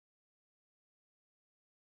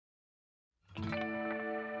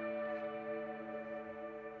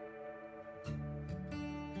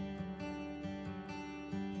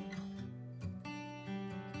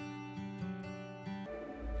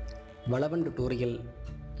Valavan tutorial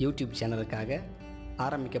YouTube சேனலுக்காக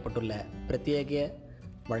ஆரம்பிக்கப்பட்டுள்ள பிரத்யேக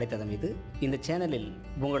வலைத்தளம் இது. இந்த சேனலில்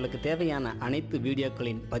உங்களுக்கு தேவையான அனைத்து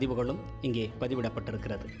வீடியோக்களின் பதிவுகளும் இங்கே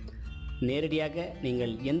பதிவிடப்பட்டிருக்கிறது. நேரடியாக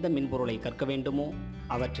நீங்கள் எந்த மென்பொருளை கற்க வேண்டுமோ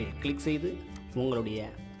அவற்றில் கிளிக் செய்து உங்களுடைய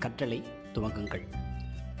கற்றலை துவங்குங்கள்.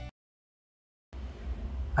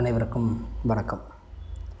 அனைவருக்கும் வணக்கம்.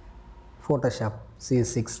 ஃபோட்டோஷாப்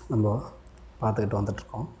CS6 நம்ம பார்த்துக்கிட்டு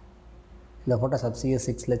வந்துட்ருக்கோம். இந்த ஃபோட்டோஷாப்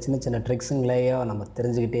CS6 சின்ன சின்ன ட்ரிக்ஸுங்களையோ நம்ம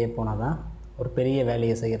தெரிஞ்சுக்கிட்டே போனால் தான் ஒரு பெரிய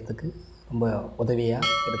வேலையை செய்கிறதுக்கு ரொம்ப உதவியாக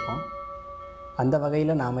இருக்கும். அந்த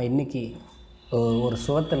வகையில் நாம் இன்றைக்கி ஒரு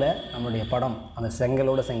சுவத்தில் நம்மளுடைய படம் அந்த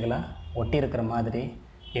செங்கலோட செங்கலாக ஒட்டியிருக்கிற மாதிரி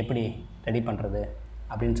எப்படி ரெடி பண்ணுறது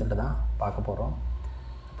அப்படின்னு சொல்லிட்டு தான் பார்க்க போகிறோம்.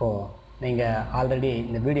 இப்போது நீங்கள் ஆல்ரெடி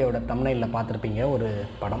இந்த வீடியோவோட தம்ப்நெயிலில் பார்த்துருப்பீங்க ஒரு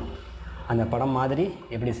படம். அந்த படம் மாதிரி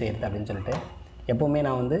எப்படி செய்கிறது அப்படின்னு சொல்லிட்டு எப்போவுமே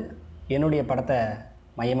நான் என்னுடைய படத்தை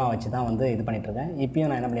மையமாக வச்சு தான் இது பண்ணிகிட்ருக்கேன். இப்போயும்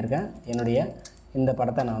நான் என்ன பண்ணியிருக்கேன், என்னுடைய இந்த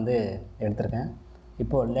படத்தை நான் எடுத்திருக்கேன்.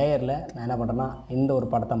 இப்போது லேயரில் நான் என்ன பண்ணுறேன்னா இந்த ஒரு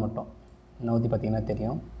படத்தை மட்டும் நோத்தி பார்த்திங்கன்னா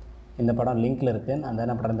தெரியும். இந்த படம் லிங்க்கில் இருக்குது. நான்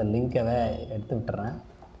என்ன பண்ணுறேன், இந்த லிங்க்கை எடுத்து விட்டுறேன்.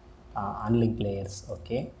 Unlink layers.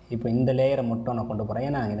 ஓகே, இப்போ இந்த லேயரை மட்டும் நான் கொண்டு போகிறேன்.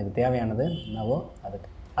 ஏன்னா எனக்கு தேவையானது என்னவோ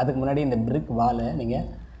அதுக்கு முன்னாடி இந்த பிரிக் வாலை நீங்கள்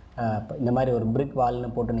இந்த மாதிரி ஒரு பிரிக் வால்னு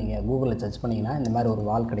போட்டு நீங்கள் கூகுளில் சர்ச் பண்ணிங்கன்னா இந்த மாதிரி ஒரு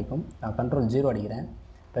வால் கிடைக்கும். நான் Ctrl+0 அடிக்கிறேன்.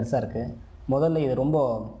 பெருசாக இருக்குது. முதல்ல இது ரொம்ப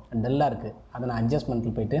டல்லாக இருக்குது. அதை நான்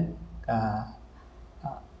அட்ஜஸ்ட்மெண்ட்டில் போய்ட்டு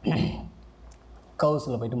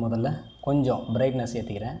கர்வ்ஸில் போய்ட்டு முதல்ல கொஞ்சம் பிரைட்னஸ்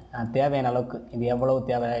ஏற்றிக்கிறேன். நான் தேவையான அளவுக்கு, இது எவ்வளவு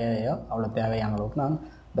தேவையோ அவ்வளோ தேவையான அளவுக்கு நான்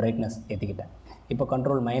பிரைட்னஸ் ஏற்றிக்கிட்டேன். இப்போ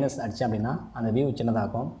Ctrl- அடித்தேன் அப்படின்னா அந்த வியூ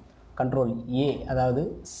சின்னதாகும். Ctrl+A அதாவது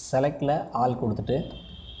செலக்டில் ஆல் கொடுத்துட்டு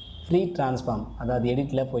ஃப்ரீ ட்ரான்ஸ்ஃபார்ம், அதாவது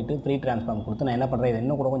எடிட்டில் போய்ட்டு ஃப்ரீ ட்ரான்ஸ்ஃபார்ம் கொடுத்து நான் என்ன பண்ணுறேன், இது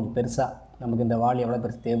இன்னும் கூட கொஞ்சம் பெருசாக நமக்கு இந்த வால் எவ்வளோ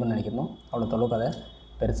பெருசு தேவைன்னு நினைக்கணும் அவ்வளோ தொலைவுக்கு அதை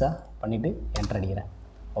பெருசாக பண்ணிவிட்டு என்டர் அடிக்கிறேன்.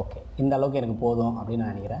 ஓகே, இந்த அளவுக்கு எனக்கு போதும் அப்படின்னு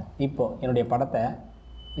நான் நினைக்கிறேன். இப்போது என்னுடைய படத்தை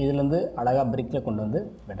இதுலேருந்து அழகாக பிரிக்கில் கொண்டு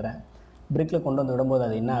விடுறேன். பிரிக்கில் கொண்டு விடும்போது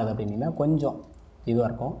அது என்ன ஆகுது அப்படின்னா கொஞ்சம் இதுவாக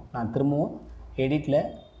இருக்கும். நான் திரும்பவும் எடிட்டில்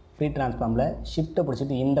ஃப்ரீ ட்ரான்ஸ்ஃபார்மில் ஷிஃப்ட்டை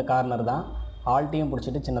பிடிச்சிட்டு இந்த கார்னர் தான் ஆல்ட்டையும்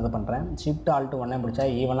பிடிச்சிட்டு சின்னதை பண்ணுறேன். ஷிஃப்ட் ஆல்ட்டு ஒன்றே பிடிச்சா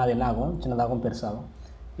ஈவனாக அது என்ன ஆகும், சின்னதாகவும் பெருசாகும்.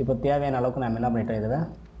 இப்போ தேவையான அளவுக்கு நான் என்ன பண்ணிட்டேன், இதில்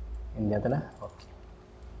இந்த இடத்துல ஓகே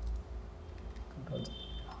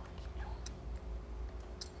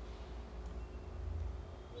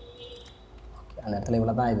அந்த இடத்துல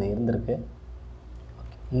இவ்வளோ தான் இது இருந்திருக்கு.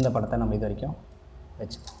 ஓகே, இந்த படத்தை நம்ம இது வரைக்கும்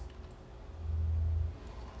வச்சுக்கோம்.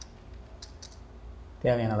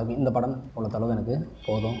 தேவையான அளவுக்கு இந்த படம் இவ்வளோ அளவு எனக்கு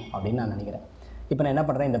போதும் அப்படின்னு நான் நினைக்கிறேன். இப்போ நான் என்ன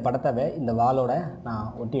பண்ணுறேன், இந்த படத்தை இந்த வாலோட நான்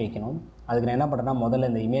ஒட்டி வைக்கணும். அதுக்கு நான் என்ன பண்ணுறேன்னா முதல்ல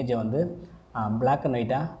இந்த இமேஜை பிளாக் அண்ட்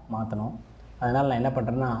ஒயிட்டாக மாற்றணும். அதனால் நான் என்ன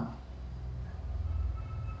பண்ணுறேன்னா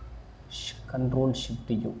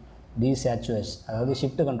Ctrl+Shift+U டீசேச்சுவேஷ், அதாவது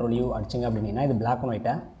Shift+Ctrl+U அடிச்சிங்க அப்படின்னா இது பிளாக் அண்ட்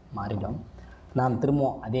ஒயிட்டாக மாறிடும். நான்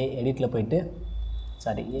திரும்பவும் அதே எடிட்டில் போய்ட்டு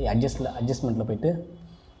அட்ஜஸ்ட்மெண்ட்டில் போய்ட்டு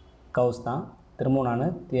கர்வ்ஸ் தான் திரும்பவும்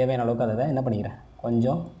நான் தேவையான அளவுக்கு அதை என்ன பண்ணிக்கிறேன்,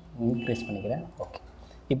 கொஞ்சம் இன்க்ரீஸ் பண்ணிக்கிறேன். ஓகே,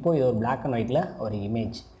 இப்போது இது ஒரு பிளாக் அண்ட் ஒயிட்டில் ஒரு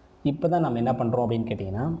இமேஜ். இப்போ தான் நம்ம என்ன பண்ணுறோம் அப்படின்னு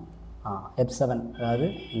கேட்டிங்கன்னா F7 அதாவது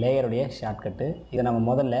லேயருடைய ஷார்ட்கட்டு. இதை நம்ம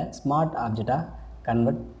முதல்ல ஸ்மார்ட் ஆப்ஜெக்டாக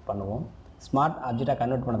கன்வெர்ட் பண்ணுவோம். ஸ்மார்ட் ஆப்ஜெக்டாக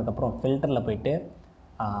கன்வெர்ட் பண்ணதுக்கப்புறம் ஃபில்டரில் போய்ட்டு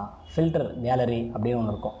ஃபில்டர் கேலரி அப்படின்னு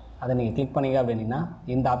ஒன்று இருக்கும். அதை நீங்கள் கிளிக் பண்ணிங்க அப்படின்னா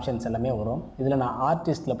இந்த ஆப்ஷன்ஸ் எல்லாமே வரும். இதில் நான்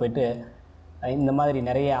ஆர்டிஸ்ட்டில் போய்ட்டு இந்த மாதிரி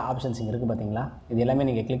நிறைய ஆப்ஷன்ஸ் இங்கே இருக்குது பார்த்தீங்களா. இது எல்லாமே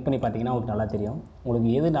நீங்கள் கிளிக் பண்ணி பார்த்தீங்கன்னா உங்களுக்கு நல்லா தெரியும். உங்களுக்கு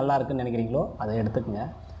எது நல்லா இருக்குன்னு நினைக்கிறீங்களோ அதை எடுத்துக்கோங்க.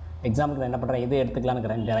 எக்ஸாம்பிளுக்கு நான் என்ன பண்ணுறேன், இது எடுத்துக்கலான்னு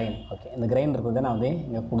இருக்கிறேன், கிரைன். ஓகே, இந்த கிரைன் இருக்கிறத நான்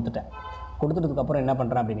இங்கே கொடுத்துட்டதுக்கப்புறம் என்ன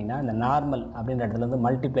பண்ணுறேன் அப்படின்னா இந்த நார்மல் அப்படின்ற இடத்துலேருந்து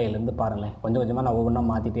மல்டிப்ளைலேருந்து பாருங்களேன், கொஞ்சம் கொஞ்சமாக நான் ஒவ்வொன்றா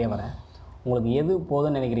மாற்றிட்டே வரேன். உங்களுக்கு எது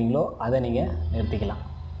போதும்னு நினைக்கிறீங்களோ அதை நீங்கள் நிறுத்திக்கலாம்.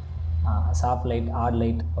 Soft light, heart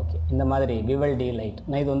light, okay, இந்த மாதிரி விவல்டி லைட்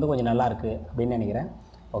நான் இது கொஞ்சம் நல்லா இருக்குது அப்படின்னு நினைக்கிறேன்.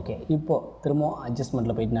 ஓகே, இப்போது திரும்பவும்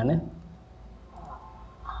அட்ஜஸ்ட்மெண்ட்டில் போயிட்டு நான்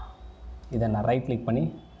இதை ரைட் கிளிக் பண்ணி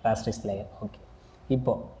ராஸ்டரைஸ் லேயர். ஓகே,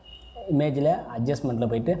 இப்போது இமேஜில்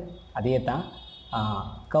அட்ஜஸ்ட்மெண்ட்டில் போய்ட்டு அதே தான்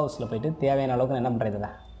கர்வ்ஸில் போய்ட்டு தேவையான அளவுக்கு நான் என்ன பண்ணுறது,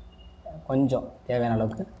 இதில் கொஞ்சம் தேவையான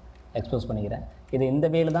அளவுக்கு எக்ஸ்போஸ் பண்ணிக்கிறேன். இது இந்த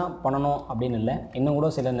வேலை தான் பண்ணணும் அப்படின்னு இல்லை, இன்னும் கூட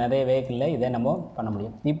சில நிறைய வேக்கில் இதை நம்ம பண்ண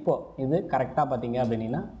முடியும். இப்போது இது கரெக்டாக பார்த்திங்க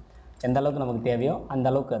அப்படின்னா எந்த அளவுக்கு நமக்கு தேவையோ அந்த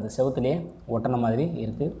அளவுக்கு அது செவத்துலேயே ஒட்டின மாதிரி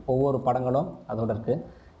இருக்குது. ஒவ்வொரு படங்களும் அதோடு இருக்குது.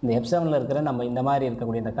 இந்த F7 இருக்கிற நம்ம இந்த மாதிரி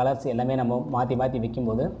இருக்கக்கூடிய இந்த கலர்ஸ் எல்லாமே நம்ம மாற்றி மாற்றி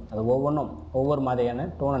வைக்கும்போது அது ஒவ்வொன்றும் ஒவ்வொரு மாதிரியான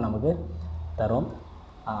டோனை நமக்கு தரும்.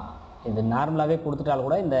 இது நார்மலாகவே கொடுத்துட்டாலும்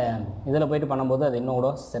கூட இந்த இதில் போய்ட்டு பண்ணும்போது அது இன்னும்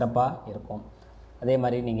கூட சிறப்பாக இருக்கும். அதே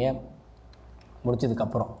மாதிரி நீங்கள்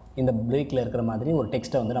முடிச்சதுக்கப்புறம் இந்த பிரேக்கில் இருக்கிற மாதிரி ஒரு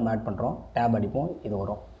டெக்ஸ்ட்டை நம்ம ஆட் பண்ணுறோம். டேப் அடிப்போம், இது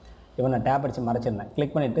வரும். இப்போ நான் டேப் அடித்து மறைச்சிருந்தேன்.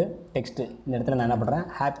 கிளிக் பண்ணிவிட்டு டெக்ஸ்ட்டு இந்த இடத்துல நான் என்ன பண்ணுறேன்,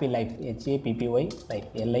 happy life HAPPY life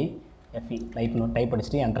LIFE லைஃப்னு டைப்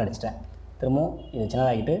அடிச்சுட்டு என்டர் அடிச்சிட்டேன். திரும்பவும் இது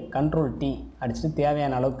சின்னதாகிட்டு கண்ட்ரோல் T அடிச்சுட்டு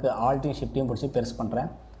தேவையான அளவுக்கு ஆல்ட்டையும் ஷிஃப்ட்டையும் பிடிச்சி பெருசு பண்ணுறேன்.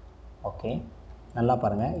 ஓகே, நல்லா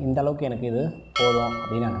பாருங்கள். இந்த அளவுக்கு எனக்கு இது போதும்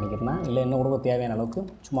அப்படின்னு நான் நினைக்கிறேன்னா, இல்லை இன்னும் கூட தேவையான அளவுக்கு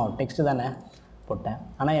சும்மா டெக்ஸ்ட்டு தானே போட்டேன்.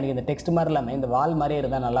 ஆனால் எனக்கு இந்த டெக்ஸ்ட் மாதிரி இல்லாமல் இந்த வால் மாதிரியே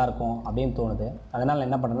இருந்தால் நல்லாயிருக்கும் அப்படின்னு தோணுது. அதனால்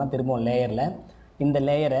என்ன பண்ணுறேன்னா, திரும்பவும் லேயரில் இந்த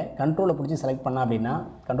லேயரை கண்ட்ரோலை பிடிச்சி செலக்ட் பண்ணால் அப்படின்னா,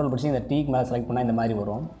 கண்ட்ரோல் பிடிச்சி இந்த டீக்கு மேலே செலக்ட் பண்ணால் இந்த மாதிரி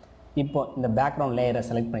வரும். இப்போது இந்த பேக்ரவுண்ட் லேயரை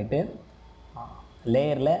செலக்ட் பண்ணிவிட்டு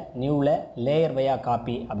லேயரில் நியூவில் லேயர் வையா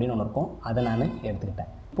காப்பி அப்படின்னு ஒன்று இருக்கும், அதை நான் எடுத்துக்கிட்டேன்.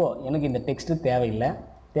 இப்போது எனக்கு இந்த டெக்ஸ்ட்டு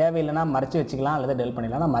தேவையில்லைன்னா மறைச்சி வச்சுக்கலாம், அல்லது டெல்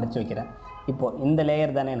பண்ணிடலாம். நான் மறைச்சி வைக்கிறேன். இப்போது இந்த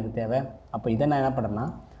லேயர் தானே எனக்கு தேவை. அப்போ இதை நான் என்ன பண்ணுறேன்னா,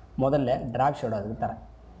 முதல்ல ட்ராப் ஷேடோ அதுக்கு தரேன்.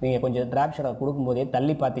 நீங்கள் கொஞ்சம் ட்ராப் ஷேடோ கொடுக்கும்போதே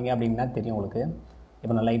தள்ளி பார்த்தீங்க அப்படின்னா தெரியும் உங்களுக்கு.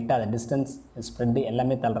 இப்போ நான் லைட்டாக அதை டிஸ்டன்ஸ் ஸ்ப்ரெட்டு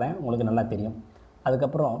எல்லாமே தள்ளுறேன், உங்களுக்கு நல்லா தெரியும்.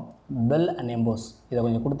 அதுக்கப்புறம் பெல் அண்ட் எம்போஸ் இதை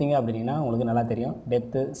கொஞ்சம் கொடுத்தீங்க அப்படின்னா உங்களுக்கு நல்லா தெரியும்.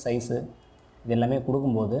 டெப்த்து, சைஸு இது எல்லாமே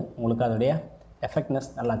கொடுக்கும்போது உங்களுக்கு அதோடைய எஃபெக்ட்னஸ்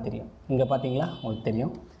நல்லா தெரியும். இங்கே பார்த்தீங்களா, உங்களுக்கு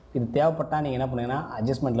தெரியும். இது தேவைப்பட்டால் நீங்கள் என்ன பண்ணுங்கன்னா,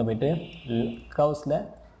 அட்ஜஸ்ட்மெண்ட்டில் போய்ட்டு கர்வ்ஸில்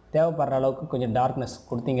தேவைப்படுற அளவுக்கு கொஞ்சம் டார்க்னஸ்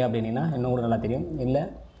கொடுத்தீங்க அப்படின்னா இன்னும் கூட நல்லா தெரியும். இல்லை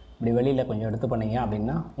இப்படி வெளியில் கொஞ்சம் எடுத்து பண்ணிங்க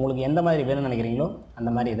அப்படின்னா உங்களுக்கு எந்த மாதிரி வேணும்னு நினைக்கிறீங்களோ அந்த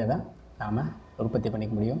மாதிரி இதை தான் நாம் உற்பத்தி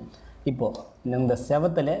பண்ணிக்க முடியும். இப்போது இந்த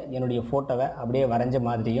செவத்தில் என்னுடைய ஃபோட்டோவை அப்படியே வரைஞ்ச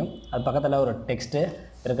மாதிரியும் அது பக்கத்தில் ஒரு டெக்ஸ்ட்டு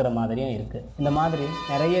இருக்கிற மாதிரியும் இருக்குது. இந்த மாதிரி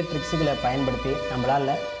நிறைய ட்ரிக்ஸுகளை பயன்படுத்தி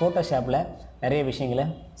நம்மளால் ஃபோட்டோஷாப்பில் நிறைய விஷயங்களை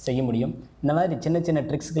செய்ய முடியும். இந்த மாதிரி சின்ன சின்ன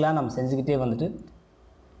ட்ரிக்ஸுக்கெலாம் நம்ம செஞ்சுக்கிட்டே வந்துட்டு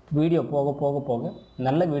வீடியோ போக போக போக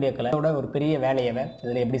நல்ல வீடியோக்களோட ஒரு பெரிய வேலையை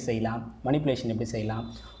இதில் எப்படி செய்யலாம், மனிப்புலேஷன் எப்படி செய்யலாம்,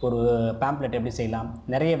 ஒரு பேம்ப்ளெட் எப்படி செய்யலாம்,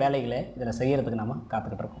 நிறைய வேலைகளை இதில் செய்கிறதுக்கு நம்ம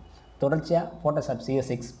காத்துக்கிட்டு இருக்கோம். தொடர்ச்சியாக ஃபோட்டோஷாப்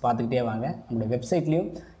CS6 பார்த்துக்கிட்டே வாங்க. நம்மளுடைய வெப்சைட்லேயும்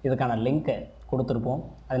இதுக்கான லிங்க்கை கொடுத்துருப்போம்.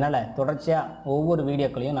 அதனால் தொடர்ச்சியாக ஒவ்வொரு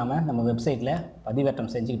வீடியோக்களையும் நம்ம வெப்சைட்டில் பதிவேற்றம்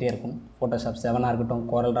செஞ்சுக்கிட்டே இருக்கும். ஃபோட்டோஷாப் 7ஆக இருக்கட்டும்,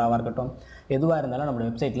 கோரல் ராவாக இருக்கட்டும், எதுவாக இருந்தாலும் நம்மளுடைய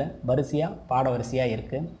வெப்சைட்டில் வரிசையாக பாட வரிசையாக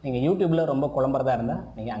இருக்குது. நீங்கள் யூடியூப்பில் ரொம்ப குழம்புறதா இருந்தால்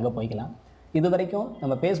நீங்கள் அங்கே போய்க்கலாம். இது வரைக்கும்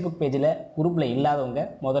நம்ம ஃபேஸ்புக் பேஜில் குரூப்பில் இல்லாதவங்க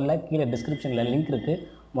முதல்ல கீழே டிஸ்கிரிப்ஷனில் லிங்க் இருக்குது,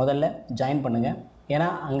 முதல்ல ஜாயின் பண்ணுங்கள். ஏன்னா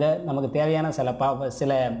அங்கே நமக்கு தேவையான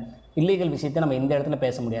சில இல்லீகல் விஷயத்தை நம்ம இந்த இடத்துல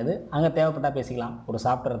பேச முடியாது. அங்கே தேவைப்பட்டால் பேசிக்கலாம். ஒரு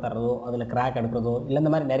சாஃப்ட்வேர் தர்றதோ, அதில் கிராக் எடுக்கிறதோ, இல்லை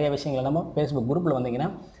இந்த மாதிரி நிறைய விஷயங்களை நம்ம ஃபேஸ்புக் குரூப்பில் வந்தீங்கன்னா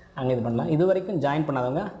அங்கே இது பண்ணலாம். இது வரைக்கும் ஜாயின்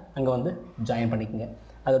பண்ணாதவங்க அங்கே வந்து ஜாயின் பண்ணிக்கோங்க.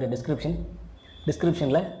 அதோடைய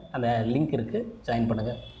டிஸ்கிரிப்ஷனில் அந்த லிங்க் இருக்குது, ஜாயின்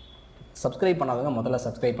பண்ணுங்கள். சப்ஸ்கிரைப் பண்ணாதவங்க முதல்ல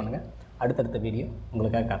சப்ஸ்கிரைப் பண்ணுங்கள். அடுத்தடுத்த வீடியோ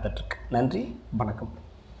உங்களுக்காக காத்துட்ருக்கு. நன்றி, வணக்கம்.